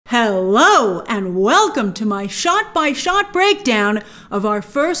Hello and welcome to my shot-by-shot breakdown of our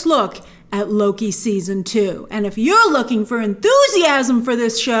first look at Loki Season 2. And if you're looking for enthusiasm for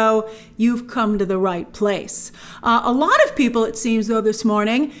this show, you've come to the right place. A lot of people, it seems though, this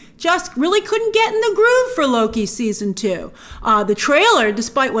morning just really couldn't get in the groove for Loki Season 2. The trailer,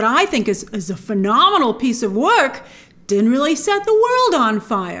 despite what I think is a phenomenal piece of work, didn't really set the world on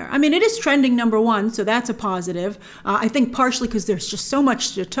fire. I mean, it is trending #1, so that's a positive. I think partially because there's just so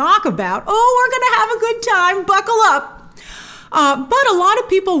much to talk about. Oh, we're gonna have a good time, buckle up. But a lot of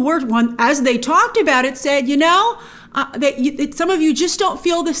people were, as they talked about it, said, you know, that some of you just don't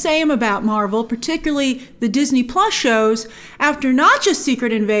feel the same about Marvel, particularly the Disney Plus shows, after not just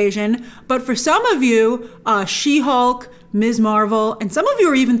Secret Invasion, but for some of you, She-Hulk, Ms. Marvel, and some of you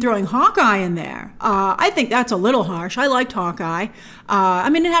are even throwing Hawkeye in there. I think that's a little harsh. I liked Hawkeye. I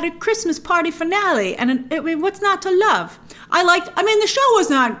mean, it had a Christmas party finale, and what's not to love? The show was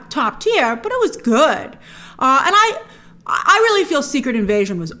not top tier, but it was good. And I really feel Secret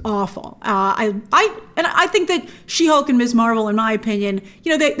Invasion was awful. And I think that She-Hulk and Ms. Marvel, in my opinion,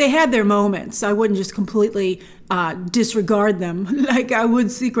 you know, they had their moments. I wouldn't just completely disregard them like I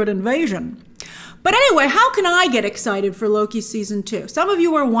would Secret Invasion. But anyway, how can I get excited for Loki Season 2? Some of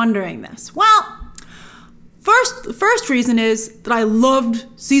you are wondering this. Well, the first reason is that I loved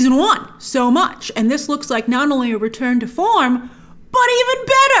Season 1 so much. And this looks like not only a return to form, but even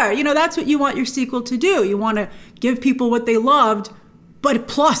better. You know, that's what you want your sequel to do. You want to give people what they loved, but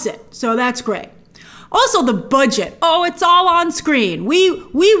plus it. So that's great. Also, the budget. Oh, it's all on screen. We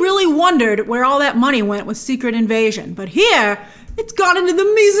really wondered where all that money went with Secret Invasion. But here, it's gone into the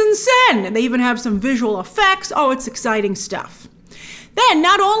mise-en-scène, and they even have some visual effects. Oh, it's exciting stuff. Then,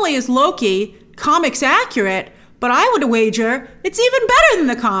 not only is Loki comics accurate, but I would wager it's even better than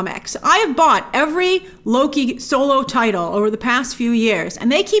the comics. I have bought every Loki solo title over the past few years, and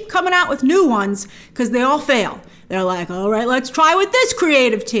they keep coming out with new ones because they all fail. They're like, all right, let's try with this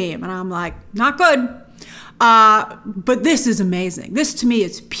creative team. And I'm like, not good. But this is amazing. This, to me,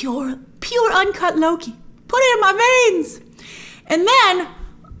 is pure uncut Loki. Put it in my veins. And then,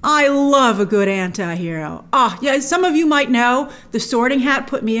 I love a good anti-hero. Oh, yeah, some of you might know the Sorting Hat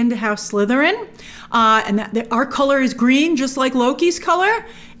put me into House Slytherin. And our color is green, just like Loki's color.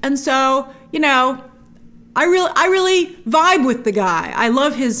 And so, you know, I really vibe with the guy. I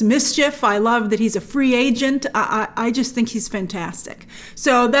love his mischief. I love that he's a free agent. I just think he's fantastic.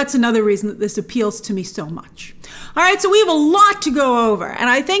 So that's another reason that this appeals to me so much. All right, so we have a lot to go over. And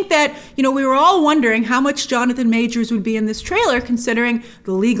I think that, you know, we were all wondering how much Jonathan Majors would be in this trailer considering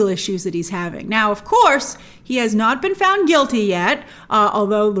the legal issues that he's having. Now, of course, he has not been found guilty yet,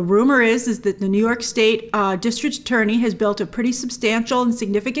 although the rumor is that the New York State District Attorney has built a pretty substantial and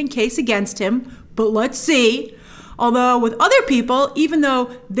significant case against him. But let's see. Although with other people, even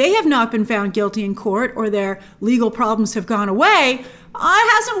though they have not been found guilty in court or their legal problems have gone away,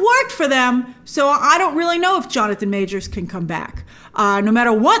 it hasn't worked for them. So I don't really know if Jonathan Majors can come back, no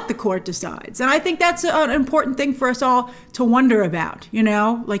matter what the court decides. And I think that's an important thing for us all to wonder about, you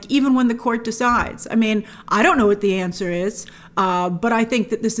know, like even when the court decides. I mean, I don't know what the answer is, but I think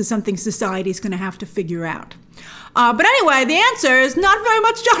that this is something society is going to have to figure out. But anyway, the answer is not very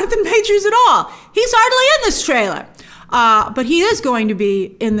much Jonathan Majors at all. He's hardly in this trailer. But he is going to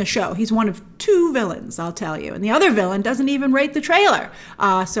be in the show. He's one of 2 villains, I'll tell you. And the other villain doesn't even rate the trailer.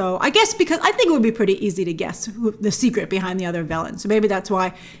 So I guess because I think it would be pretty easy to guess the secret behind the other villain. So maybe that's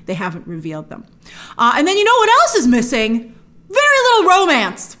why they haven't revealed them. And then you know what else is missing? Very little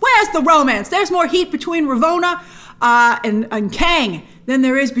romance. Where's the romance? There's more heat between Ravonna and Kang than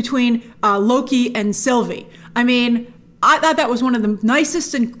there is between Loki and Sylvie. I mean, I thought that was one of the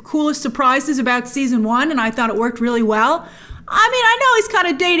nicest and coolest surprises about Season 1, and I thought it worked really well. I mean, I know he's kind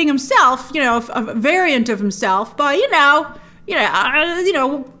of dating himself, you know, a variant of himself, but you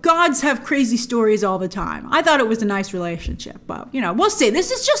know, gods have crazy stories all the time. I thought it was a nice relationship, but you know, we'll see. This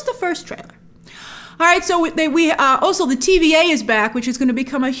is just the first trailer. All right, so also the TVA is back, which is going to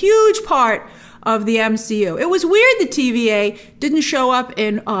become a huge part of the MCU. It was weird the TVA didn't show up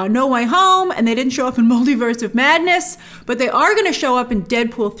in No Way Home, and they didn't show up in Multiverse of Madness, but they are going to show up in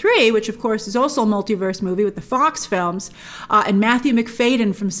Deadpool 3, which of course is also a multiverse movie with the Fox films, and Matthew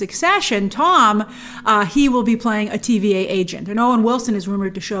McFadden from Succession, Tom, he will be playing a TVA agent, and Owen Wilson is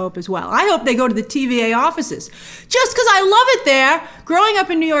rumored to show up as well. I hope they go to the TVA offices, just because I love it there. Growing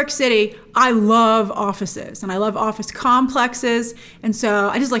up in New York City, I love offices, and I love office complexes, and so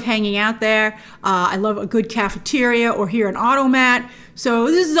I just like hanging out there. I love a good cafeteria or here an automat. So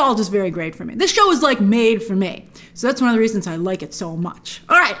this is all just very great for me. This show is like made for me. So that's one of the reasons I like it so much.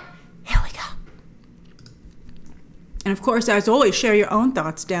 All right, here we go. And of course, as always, share your own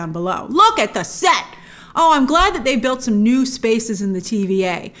thoughts down below. Look at the set. Oh, I'm glad that they built some new spaces in the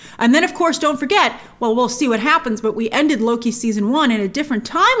TVA. And then, of course, don't forget, well, we'll see what happens, but we ended Loki season 1 in a different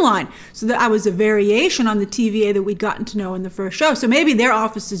timeline. So that was a variation on the TVA that we'd gotten to know in the first show. So maybe their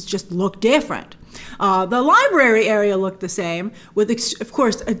offices just look different. The library area looked the same, with, of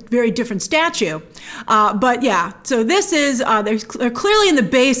course, a very different statue. But yeah, so this is, they're clearly in the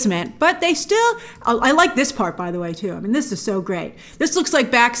basement, but they still, I like this part, by the way, too. I mean, this is so great. This looks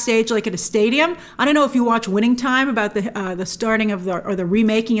like backstage, like at a stadium. I don't know if you watch Winning Time about the starting of the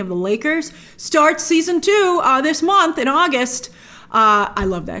remaking of the Lakers. Starts season 2 this month in August. I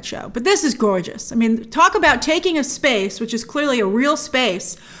love that show. But this is gorgeous. I mean, talk about taking a space, which is clearly a real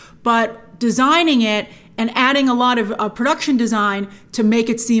space, but designing it and adding a lot of production design to make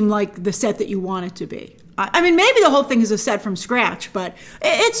it seem like the set that you want it to be. I mean, maybe the whole thing is a set from scratch, but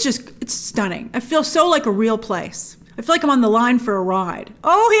it's stunning. I feel so like a real place. I feel like I'm on the line for a ride.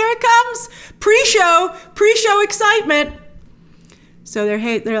 Oh, here it comes. Pre-show excitement. So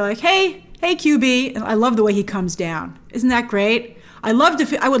they're like, hey, QB. And I love the way he comes down. Isn't that great? I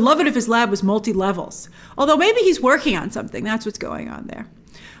would love it if his lab was multi-levels. Although maybe he's working on something. That's what's going on there.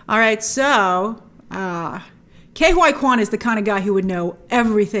 All right, so Huy Quan is the kind of guy who would know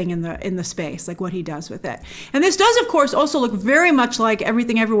everything in the space, like what he does with it. And this does, of course, also look very much like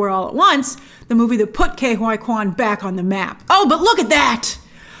Everything Everywhere All at Once, the movie that put Huy Quan back on the map. Oh, but look at that!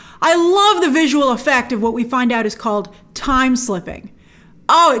 I love the visual effect of what we find out is called time slipping.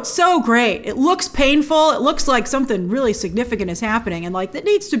 Oh, it's so great. It looks painful. It looks like something really significant is happening and like that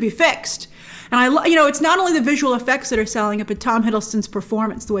needs to be fixed. And it's not only the visual effects that are selling it, but Tom Hiddleston's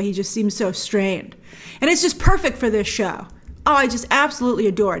performance, the way he just seems so strained. And it's just perfect for this show. Oh, I just absolutely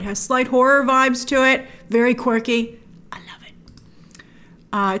adore it. It has slight horror vibes to it, very quirky. I love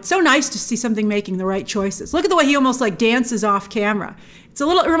it. It's so nice to see something making the right choices. Look at the way he almost like dances off camera.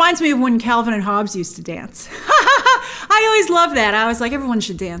 It reminds me of when Calvin and Hobbes used to dance. I always loved that. I was like, everyone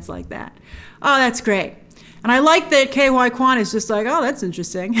should dance like that. Oh, that's great. And I like that Huy Quan is just like, oh, that's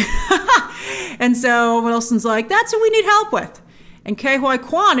interesting. And so Wilson's like, that's what we need help with. And Huy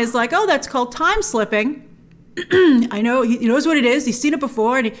Quan is like, oh, that's called time slipping. I know, he knows what it is. He's seen it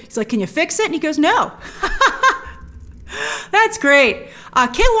before. And he's like, can you fix it? And he goes, no. That's great.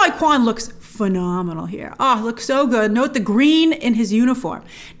 Huy Quan looks phenomenal here. Oh, looks so good. Note the green in his uniform.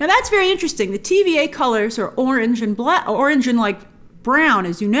 Now that's very interesting. The TVA colors are orange and black, orange and like brown,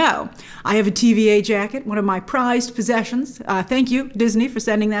 as you know. I have a TVA jacket, one of my prized possessions. Thank you, Disney, for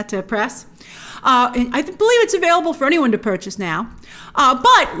sending that to press. I believe it's available for anyone to purchase now.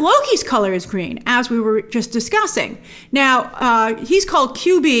 But Loki's color is green, as we were just discussing. Now, he's called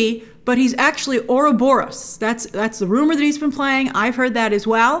QB, but he's actually Ouroboros. That's the rumor that he's been playing. I've heard that as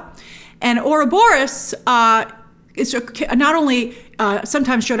well. And Ouroboros is not only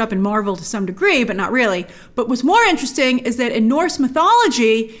sometimes showed up in Marvel to some degree, but not really. But what's more interesting is that in Norse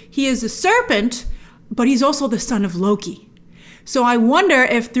mythology, he is a serpent, but he's also the son of Loki. So I wonder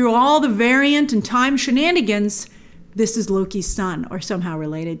if through all the variant and time shenanigans, this is Loki's son or somehow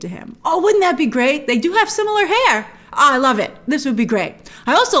related to him. Oh, wouldn't that be great? They do have similar hair. Oh, I love it. This would be great.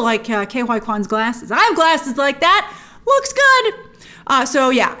 I also like Huy Quan's glasses. I have glasses like that. Looks good. So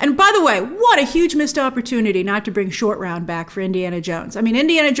yeah, and by the way, what a huge missed opportunity not to bring Short Round back for Indiana Jones. I mean,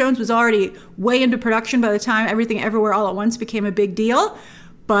 Indiana Jones was already way into production by the time Everything Everywhere All at Once became a big deal.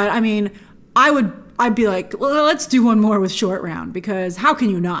 But I mean, I'd be like, well, let's do one more with Short Round, because how can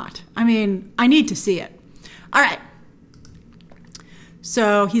you not? I mean, I need to see it. All right.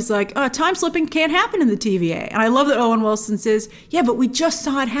 So he's like, time slipping can't happen in the TVA. And I love that Owen Wilson says, yeah, but we just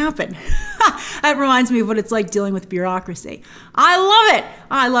saw it happen. That reminds me of what it's like dealing with bureaucracy. I love it.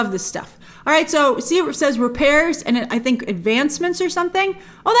 I love this stuff. All right, so see it says repairs and I think advancements or something.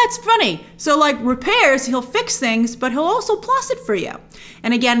 Oh, that's funny. So like repairs, he'll fix things, but he'll also plus it for you.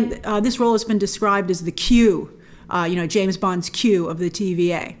 And again, this role has been described as the Q, James Bond's Q of the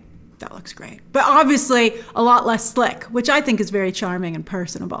TVA. That looks great. But obviously a lot less slick, which I think is very charming and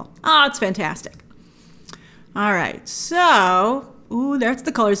personable. Oh, it's fantastic. All right, so, ooh, that's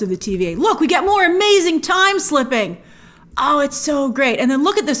the colors of the TVA. Look, we get more amazing time slipping. Oh, it's so great. And then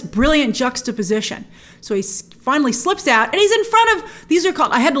look at this brilliant juxtaposition. So he finally slips out and he's in front of, these are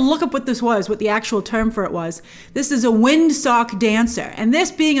called, I had to look up what this was, what the actual term for it was. This is a windsock dancer. And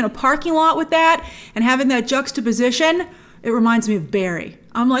this being in a parking lot with that and having that juxtaposition, it reminds me of Barry.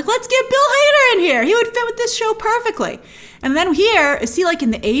 I'm like, let's get Bill Hader in here. He would fit with this show perfectly. And then here, is he like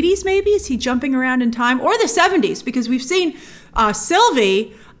in the 80s maybe? Is he jumping around in time? Or the 70s? Because we've seen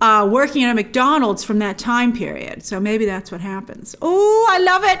Sylvie working at a McDonald's from that time period. So maybe that's what happens. Oh, I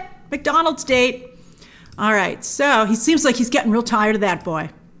love it. McDonald's date. All right, so he seems like he's getting real tired of that boy.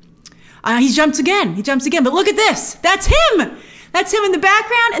 He jumps again. But look at this. That's him. That's him in the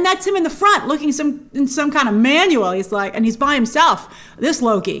background, and that's him in the front, looking in some kind of manual. He's like, and he's by himself, this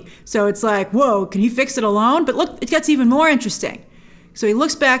Loki. So it's like, whoa, can he fix it alone? But look, it gets even more interesting. So he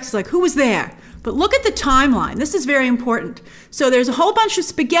looks back, he's like, who was there? But look at the timeline. This is very important. So there's a whole bunch of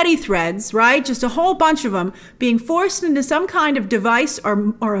spaghetti threads, right? Just a whole bunch of them being forced into some kind of device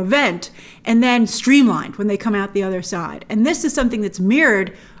or event, and then streamlined when they come out the other side. And this is something that's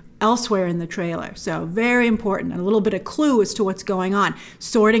mirrored elsewhere in the trailer. So very important, and a little bit of clue as to what's going on,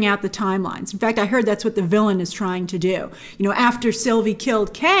 sorting out the timelines. In fact, I heard that's what the villain is trying to do. You know, after Sylvie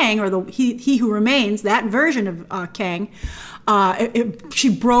killed Kang, or he who remains, that version of Kang, she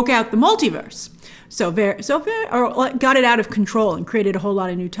broke out the multiverse. Or got it out of control and created a whole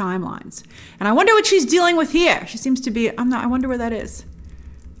lot of new timelines. And I wonder what she's dealing with here. She seems to be, I wonder where that is.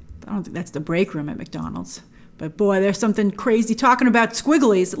 I don't think that's the break room at McDonald's. But boy, there's something crazy talking about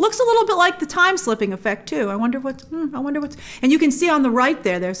squigglies. It looks a little bit like the time slipping effect too. I wonder what's, and you can see on the right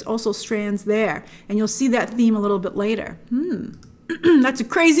there's also strands there. And you'll see that theme a little bit later. That's a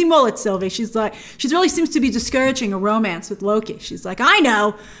crazy mullet, Sylvie. She really seems to be discouraging a romance with Loki. She's like, I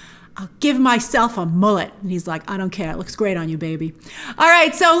know, I'll give myself a mullet. And he's like, I don't care, it looks great on you, baby. All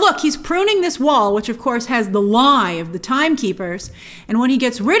right, so look, he's pruning this wall, which of course has the lie of the timekeepers. And when he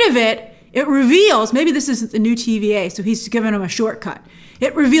gets rid of it, it reveals, maybe this is the new TVA, so he's given him a shortcut.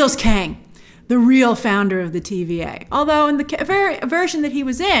 It reveals Kang, the real founder of the TVA. Although in the version that he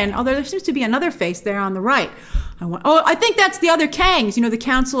was in, although there seems to be another face there on the right. I think that's the other Kangs, you know, the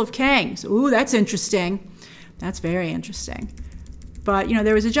Council of Kangs. Ooh, that's interesting. That's very interesting. But, you know,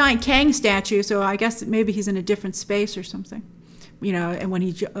 there was a giant Kang statue, so I guess maybe he's in a different space or something. You know, and when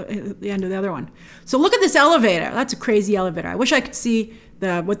at the end of the other one. So look at this elevator. That's a crazy elevator. I wish I could see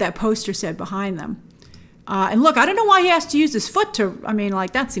what that poster said behind them. And look, I don't know why he has to use his foot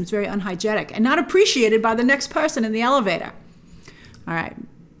that seems very unhygienic and not appreciated by the next person in the elevator. All right,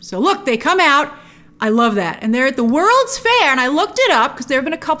 so look, they come out. I love that. And they're at the World's Fair, and I looked it up because there have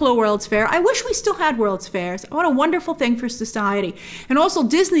been a couple of World's Fair. I wish we still had World's Fairs. What a wonderful thing for society. And also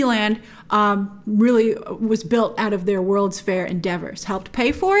Disneyland really was built out of their World's Fair endeavors, helped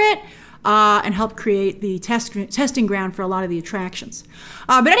pay for it, and helped create the testing ground for a lot of the attractions.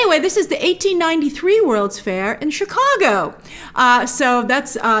 But anyway, this is the 1893 World's Fair in Chicago. So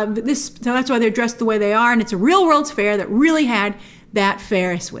that's why they're dressed the way they are, and it's a real World's Fair that really had that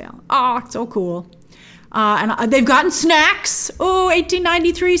Ferris wheel. Oh, it's so cool. And they've gotten snacks. Oh,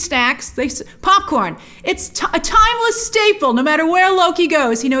 1893 snacks. Popcorn. It's a timeless staple. No matter where Loki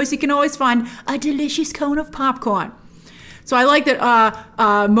goes, he knows he can always find a delicious cone of popcorn. So I like that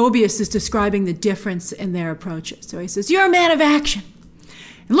Mobius is describing the difference in their approaches. So he says, you're a man of action.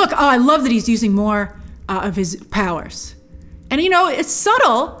 And look, I love that he's using more of his powers. And you know, it's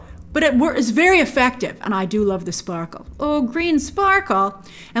subtle, but it's very effective. And I do love the sparkle. Oh, green sparkle.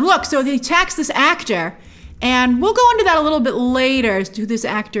 And look, so he attacks this actor. And we'll go into that a little bit later as to who this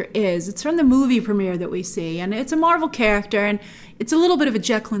actor is. It's from the movie premiere that we see. And it's a Marvel character. And it's a little bit of a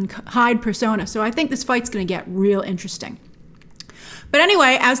Jekyll and Hyde persona. So I think this fight's going to get real interesting. But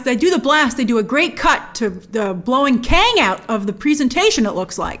anyway, as they do the blast, they do a great cut to the blowing Kang out of the presentation, it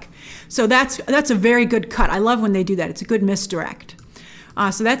looks like. So that's a very good cut. I love when they do that. It's a good misdirect.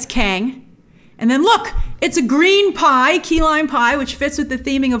 So that's Kang. And then look, it's a green pie, key lime pie, which fits with the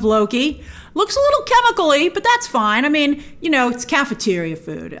theming of Loki. Looks a little chemical-y, but that's fine. I mean, you know, it's cafeteria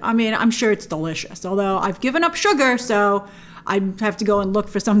food. I mean, I'm sure it's delicious. Although I've given up sugar, so I have to go and look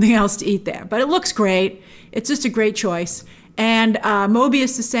for something else to eat there. But it looks great. It's just a great choice. And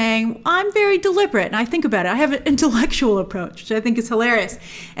Mobius is saying, I'm very deliberate. And I think about it. I have an intellectual approach, which I think is hilarious.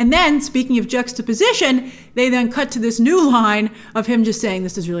 And then, speaking of juxtaposition, they then cut to this new line of him just saying,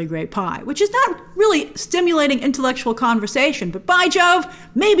 this is really great pie, which is not really stimulating intellectual conversation. But by Jove,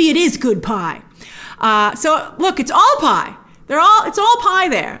 maybe it is good pie. So look, it's all pie. It's all pie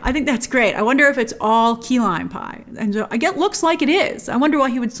there. I think that's great. I wonder if it's all key lime pie. And so looks like it is. I wonder why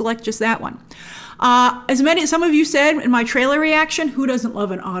he would select just that one. Some of you said in my trailer reaction, who doesn't love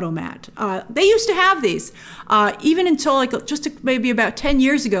an automat? They used to have these, even until just maybe about 10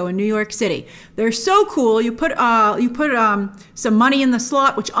 years ago in New York City. They're so cool. You put some money in the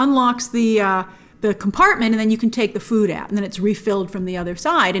slot, which unlocks the compartment, and then you can take the food out, and then it's refilled from the other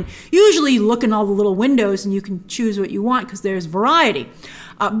side. And usually you look in all the little windows and you can choose what you want because there's variety.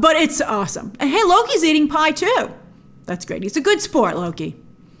 But it's awesome. And hey, Loki's eating pie too. That's great. He's a good sport, Loki.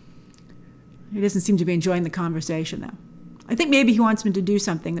 He doesn't seem to be enjoying the conversation, though. I think maybe he wants him to do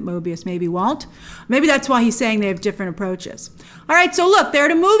something that Mobius maybe won't. Maybe that's why he's saying they have different approaches. All right, so look, they're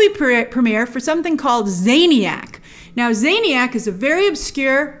at a movie premiere for something called Zaniac. Now, Zaniac is a very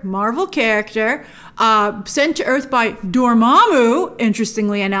obscure Marvel character sent to Earth by Dormammu,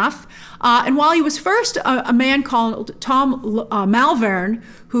 interestingly enough. And while he was first a man called Tom Malvern,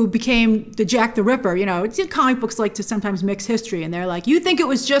 who became the Jack the Ripper, you know, comic books like to sometimes mix history, and they're like, you think it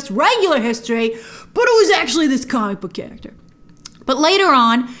was just regular history, but it was actually this comic book character. But later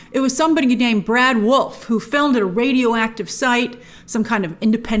on, it was somebody named Brad Wolfe who filmed at a radioactive site, some kind of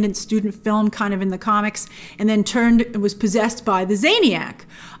independent student film kind of in the comics, and then was possessed by the Zaniac.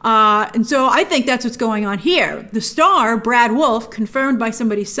 And so I think that's what's going on here. The star, Brad Wolfe, confirmed by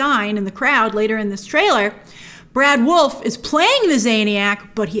somebody's sign in the crowd later in this trailer, Brad Wolfe is playing the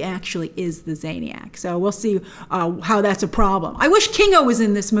Zaniac, but he actually is the Zaniac. So we'll see how that's a problem. I wish Kingo was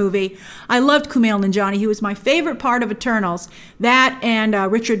in this movie. I loved Kumail Nanjiani. He was my favorite part of Eternals. That and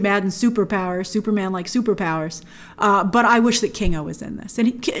Richard Madden's superpowers, Superman-like superpowers. But I wish that Kingo was in this.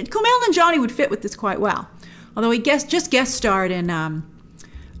 And Kumail Nanjiani would fit with this quite well. Although he just guest starred in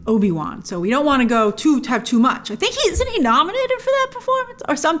Obi-Wan. So we don't want to have too much. I think isn't he nominated for that performance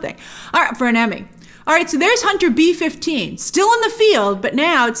or something? All right, for an Emmy. All right, so there's Hunter B-15, still in the field, but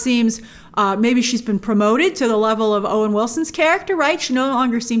now it seems maybe she's been promoted to the level of Owen Wilson's character, right? She no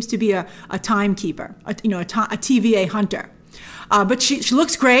longer seems to be a timekeeper, a TVA hunter. But she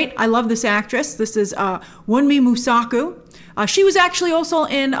looks great. I love this actress. This is Wunmi Musaku. She was actually also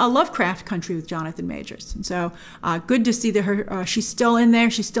in Lovecraft Country with Jonathan Majors. And so good to see that she's still in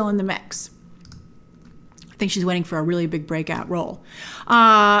there. She's still in the mix. I think she's waiting for a really big breakout role.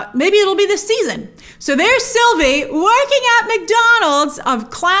 Maybe it'll be this season. So there's Sylvie working at McDonald's,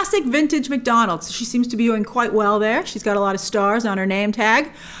 of classic vintage McDonald's. She seems to be doing quite well there. She's got a lot of stars on her name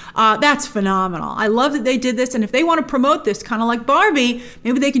tag. That's phenomenal. I love that they did this. And if they want to promote this, kind of like Barbie,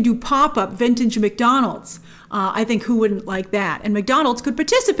 maybe they can do pop-up vintage McDonald's. I think who wouldn't like that? And McDonald's could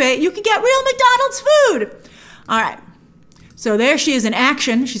participate. You could get real McDonald's food. All right. So there she is in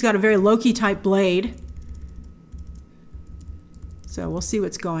action. She's got a very Loki-type blade. So we'll see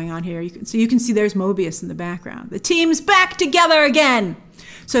what's going on here. You can see there's Mobius in the background. The team's back together again.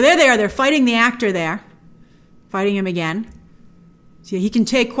 So there they are. They're fighting the actor there. Fighting him again. See, he can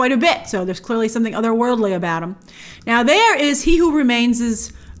take quite a bit. So there's clearly something otherworldly about him. Now there is He Who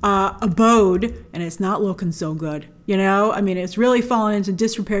Remains' abode, and it's not looking so good. You know, I mean, it's really fallen into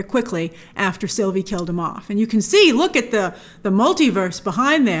disrepair quickly after Sylvie killed him off. And you can see, look at the multiverse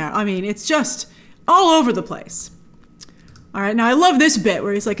behind there. I mean, it's just all over the place. All right, now I love this bit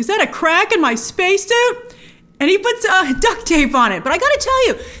where he's like, is that a crack in my spacesuit? And he puts duct tape on it. But I gotta tell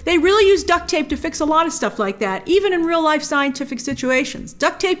you, they really use duct tape to fix a lot of stuff like that, even in real life scientific situations.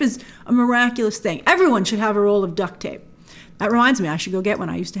 Duct tape is a miraculous thing. Everyone should have a roll of duct tape. That reminds me, I should go get one.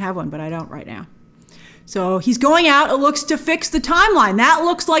 I used to have one, but I don't right now. So he's going out, it looks to fix the timeline. That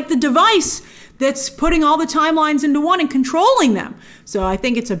looks like the device that's putting all the timelines into one and controlling them. So I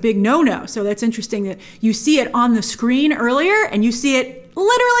think it's a big no-no. So that's interesting that you see it on the screen earlier and you see it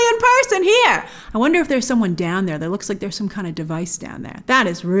literally in person here. I wonder if there's someone down there that looks like there's some kind of device down there. That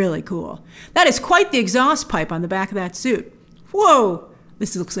is really cool. That is quite the exhaust pipe on the back of that suit. Whoa,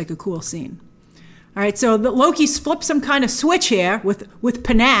 this looks like a cool scene. All right, so Loki's flipped some kind of switch here with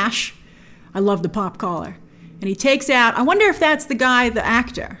panache. I love the pop collar. And he takes out, I wonder if that's the guy, the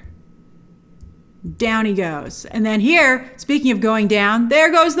actor. Down he goes. And then here, speaking of going down,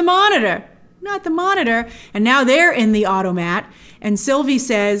 there goes the monitor. Not the monitor. And now they're in the automat. And Sylvie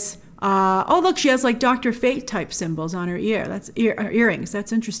says, oh, look, she has like Dr. Fate type symbols on her ear. That's earrings.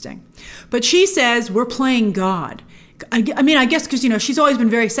 That's interesting. But she says, we're playing God. I mean, I guess because, you know, she's always been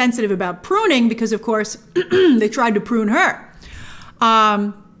very sensitive about pruning because, of course, they tried to prune her.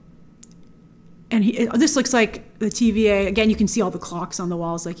 And this looks like the TVA. Again, you can see all the clocks on the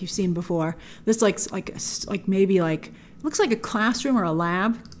walls like you've seen before. This looks like looks like a classroom or a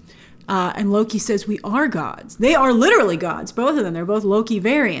lab. And Loki says, we are gods. They are literally gods, both of them. They're both Loki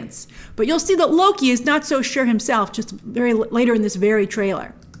variants. But you'll see that Loki is not so sure himself just very later in this very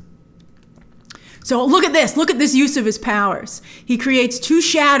trailer. So look at this use of his powers. He creates two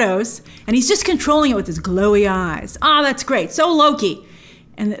shadows, and he's just controlling it with his glowy eyes. Ah, that's great. So Loki.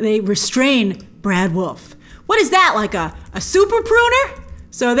 And they restrain Brad Wolfe. What is that, like a super pruner?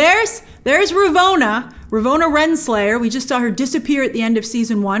 So there's Ravonna Renslayer. We just saw her disappear at the end of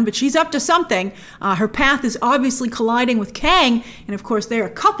season 1, but she's up to something. Her path is obviously colliding with Kang, and of course they're a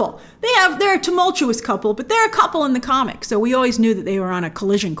couple. They're a tumultuous couple, but they're a couple in the comics, so we always knew that they were on a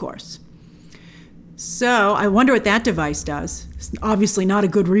collision course. So I wonder what that device does. It's obviously not a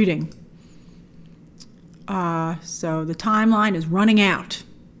good reading. So the timeline is running out.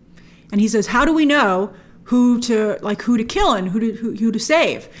 And he says, how do we know who to kill and who to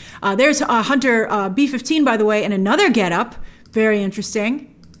save? There's Hunter B-15, by the way, in another getup. Very interesting.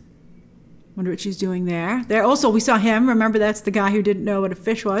 Wonder what she's doing there. There also, we saw him. Remember, that's the guy who didn't know what a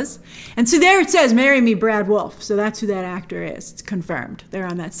fish was. And so there it says, marry me, Brad Wolfe. So that's who that actor is. It's confirmed. They're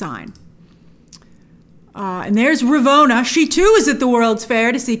on that sign. And there's Ravonna. She too is at the World's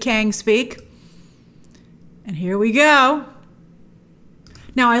Fair to see Kang speak. And here we go.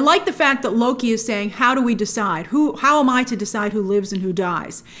 Now, I like the fact that Loki is saying, how do we decide? How am I to decide who lives and who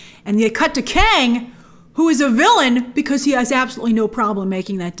dies? And they cut to Kang, who is a villain because he has absolutely no problem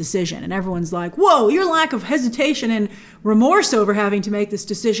making that decision. And everyone's like, whoa, your lack of hesitation and remorse over having to make this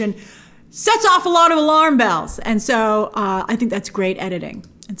decision sets off a lot of alarm bells. And so I think that's great editing.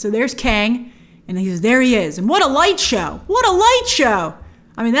 And so there's Kang, and he says, there he is. And what a light show. What a light show.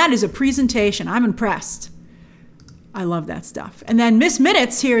 I mean, that is a presentation. I'm impressed. I love that stuff. And then Miss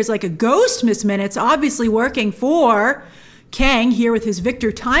Minutes here is like a ghost Miss Minutes, obviously working for Kang here with his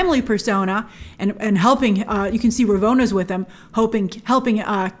Victor Timely persona and helping, you can see Ravonna's with him, helping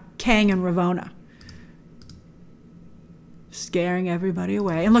Kang and Ravonna. Scaring everybody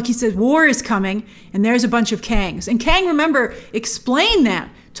away. And look, he says, war is coming, and there's a bunch of Kangs. And Kang, remember, explained that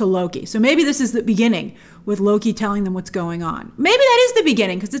to Loki. So maybe this is the beginning with Loki telling them what's going on. Maybe that is the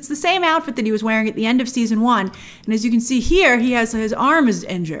beginning, because it's the same outfit that he was wearing at the end of season 1. And as you can see here, he has his arm is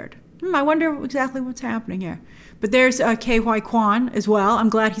injured. I wonder exactly what's happening here. But there's Huy Quan as well. I'm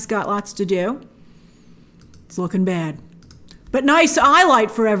glad he's got lots to do. It's looking bad. But nice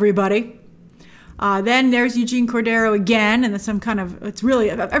highlight for everybody. Then there's Eugene Cordero again, and some kind of, it's really,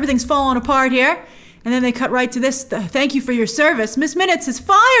 everything's falling apart here. And then they cut right to this, thank you for your service. Miss Minutes has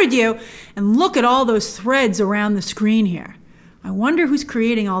fired you. And look at all those threads around the screen here. I wonder who's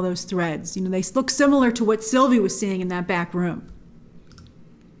creating all those threads. You know, they look similar to what Sylvie was seeing in that back room.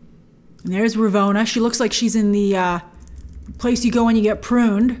 And there's Ravonna. She looks like she's in the place you go when you get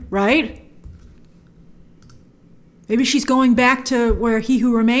pruned, right? Maybe she's going back to where He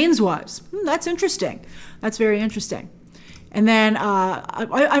Who Remains was. That's interesting. That's very interesting. And then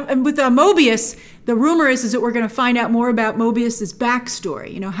with Mobius, the rumor is that we're going to find out more about Mobius's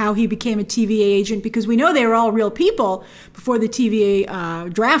backstory, you know, how he became a TVA agent, because we know they were all real people before the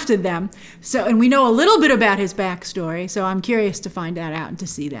TVA drafted them. So, and we know a little bit about his backstory, so I'm curious to find that out and to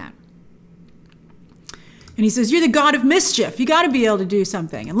see that. And he says, you're the god of mischief. You got to be able to do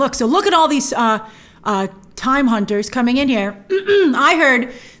something. And look, so look at all these time hunters coming in here. I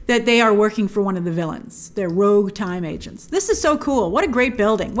heard that they are working for one of the villains. They're rogue time agents. This is so cool. What a great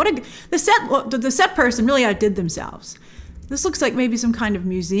building. The set person really outdid themselves. This looks like maybe some kind of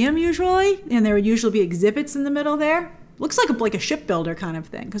museum usually, and there would usually be exhibits in the middle there. Looks like a shipbuilder kind of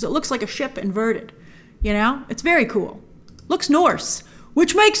thing, because it looks like a ship inverted. You know, it's very cool. Looks Norse,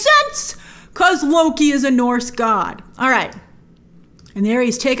 which makes sense, because Loki is a Norse god. All right. And there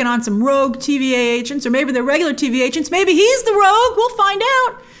he's taking on some rogue TVA agents, or maybe they're regular TVA agents. Maybe he's the rogue. We'll find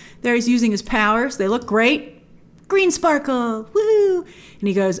out. There he's using his powers. They look great. Green sparkle. Woohoo. And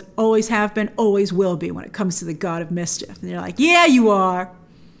he goes, always have been, always will be when it comes to the god of mischief. And they're like, yeah, you are.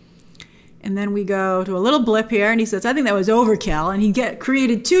 And then we go to a little blip here, and he says, I think that was overkill. And he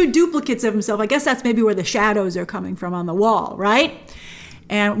created 2 duplicates of himself. I guess that's maybe where the shadows are coming from on the wall, right?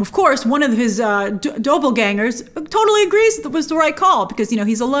 And of course, one of his doppelgangers totally agrees that it was the right call because, you know,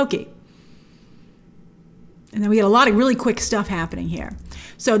 he's a Loki. And then we get a lot of really quick stuff happening here.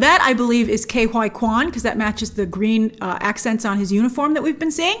 So that, I believe, is Huy Quan, because that matches the green accents on his uniform that we've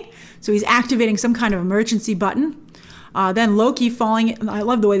been seeing. So he's activating some kind of emergency button. Then Loki falling. I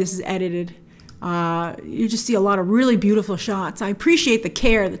love the way this is edited. You just see a lot of really beautiful shots. I appreciate the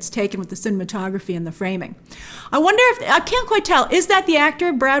care that's taken with the cinematography and the framing. I wonder if, I can't quite tell, is that the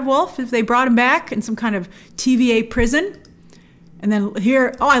actor, Brad Wolfe, if they brought him back in some kind of TVA prison? And then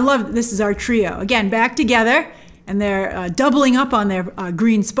here, oh, I love, this is our trio. Again, back together, and they're doubling up on their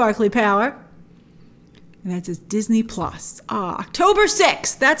green sparkly power. And that says Disney Plus. October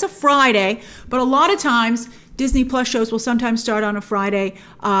 6th, that's a Friday, but a lot of times Disney Plus shows will sometimes start on a Friday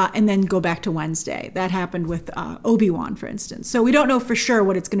and then go back to Wednesday. That happened with Obi-Wan, for instance. So we don't know for sure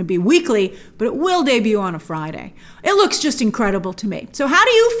what it's going to be weekly, but it will debut on a Friday. It looks just incredible to me. So how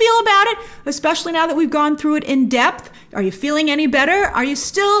do you feel about it, especially now that we've gone through it in depth? Are you feeling any better? Are you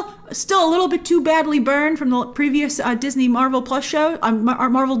still a little bit too badly burned from the previous Disney Marvel Plus show,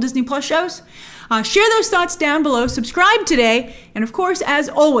 Marvel Disney Plus shows? Share those thoughts down below. Subscribe today. And of course, as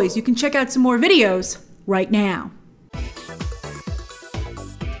always, you can check out some more videos right now.